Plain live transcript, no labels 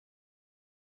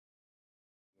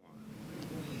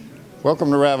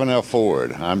Welcome to Ravenel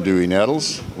Ford. I'm Dewey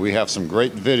Nettles. We have some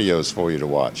great videos for you to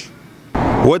watch.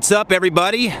 What's up,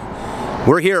 everybody?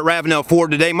 We're here at Ravenel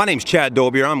Ford today. My name's Chad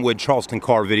Dolbier. I'm with Charleston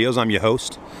Car Videos. I'm your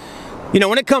host. You know,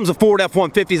 when it comes to Ford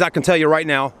F-150s, I can tell you right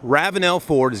now, Ravenel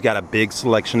Ford has got a big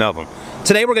selection of them.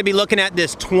 Today we're going to be looking at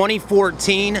this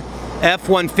 2014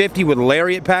 F-150 with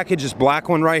Lariat package, this black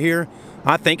one right here.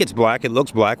 I think it's black. It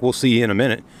looks black. We'll see in a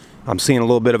minute. I'm seeing a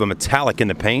little bit of a metallic in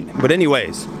the paint. But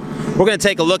anyways, we're going to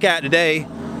take a look at it today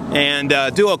and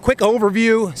do a quick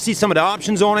overview, see some of the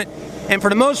options on it, and for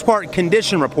the most part,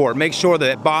 condition report. Make sure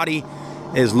that body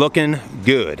is looking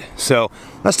good. So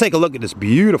let's take a look at this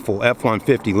beautiful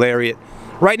F-150 Lariat.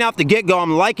 Right now at the get-go,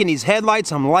 I'm liking these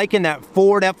headlights. I'm liking that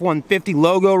Ford F-150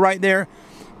 logo right there.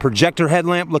 Projector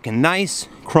headlamp looking nice.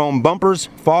 Chrome bumpers,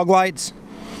 fog lights.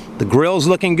 The grill's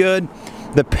looking good.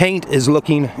 The paint is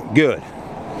looking good.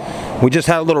 We just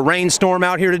had a little rainstorm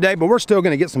out here today, but we're still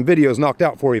going to get some videos knocked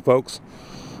out for you folks.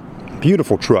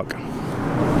 Beautiful truck.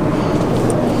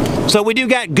 So we do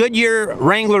got Goodyear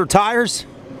Wrangler tires.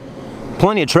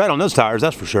 Plenty of tread on those tires,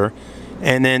 that's for sure.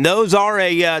 And then those are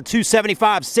a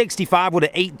 275/65 with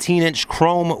an 18-inch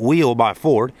chrome wheel by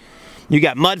Ford. You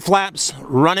got mud flaps,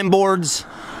 running boards.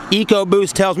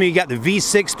 EcoBoost tells me you got the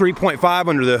V6 3.5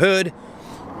 under the hood.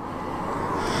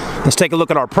 Let's take a look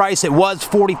at our price. It was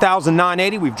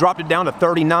 $40,980. We've dropped it down to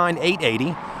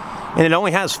 $39,880. And it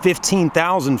only has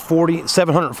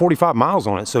 15,745 miles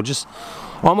on it. So just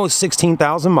almost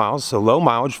 16,000 miles. So low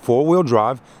mileage, four-wheel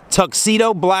drive.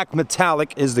 Tuxedo black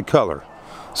metallic is the color.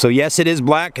 So yes, it is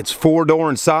black. It's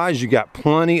four-door in size. You got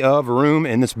plenty of room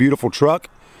in this beautiful truck.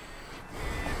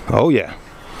 Oh yeah.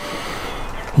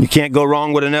 You can't go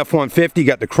wrong with an F-150. You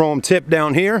got the chrome tip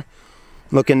down here.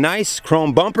 Looking nice.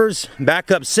 Chrome bumpers,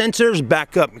 backup sensors,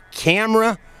 backup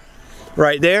camera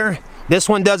right there. This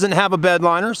one doesn't have a bed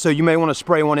liner, so you may want to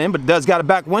spray one in, but it does got a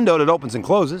back window that opens and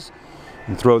closes.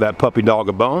 And throw that puppy dog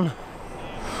a bone.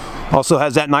 Also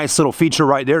has that nice little feature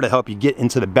right there to help you get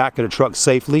into the back of the truck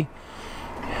safely.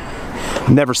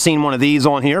 Never seen one of these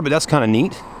on here, but that's kind of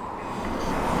neat.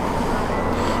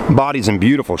 Body's in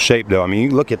beautiful shape though. I mean,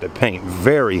 you look at the paint,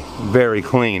 very, very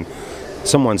clean.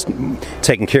 Someone's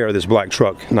taking care of this black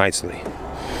truck nicely.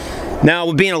 Now,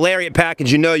 with being a Lariat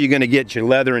package, you know you're going to get your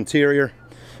leather interior,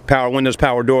 power windows,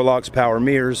 power door locks, power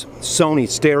mirrors, Sony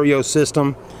stereo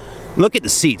system. Look at the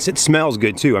seats. It smells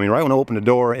good too. I mean, right when I opened the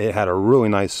door, it had a really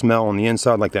nice smell on the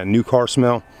inside, like that new car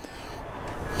smell.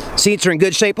 Seats are in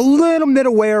good shape. A little bit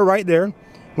of wear right there,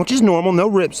 which is normal. No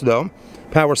rips though.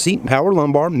 Power seat, power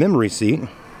lumbar, memory seat.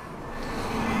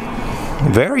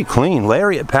 Very clean.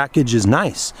 Lariat package is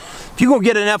nice. If you're going to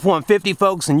get an F-150,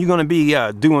 folks, and you're going to be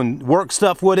doing work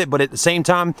stuff with it, but at the same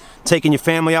time taking your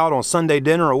family out on Sunday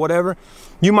dinner or whatever,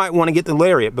 you might want to get the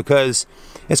Lariat because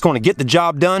it's going to get the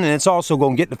job done, and it's also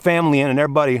going to get the family in and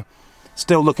everybody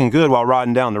still looking good while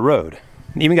riding down the road.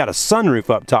 Even got a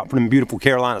sunroof up top for them beautiful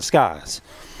Carolina skies.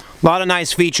 A lot of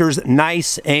nice features,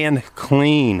 nice and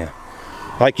clean.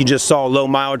 Like you just saw, low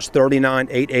mileage,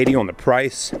 $39,880 on the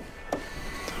price.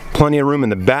 Plenty of room in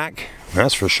the back,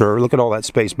 that's for sure. Look at all that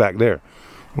space back there.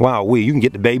 Wow, you can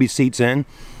get the baby seats in.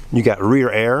 You got rear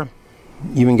air.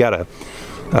 You even got a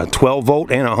 12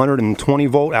 volt and a 120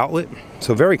 volt outlet.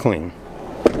 So very clean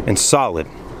and solid.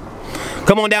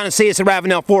 Come on down and see us at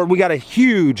Ravenel Ford. We got a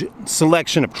huge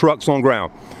selection of trucks on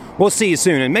ground. We'll see you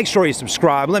soon, and make sure you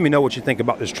subscribe. Let me know what you think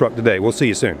about this truck today. We'll see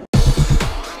you soon.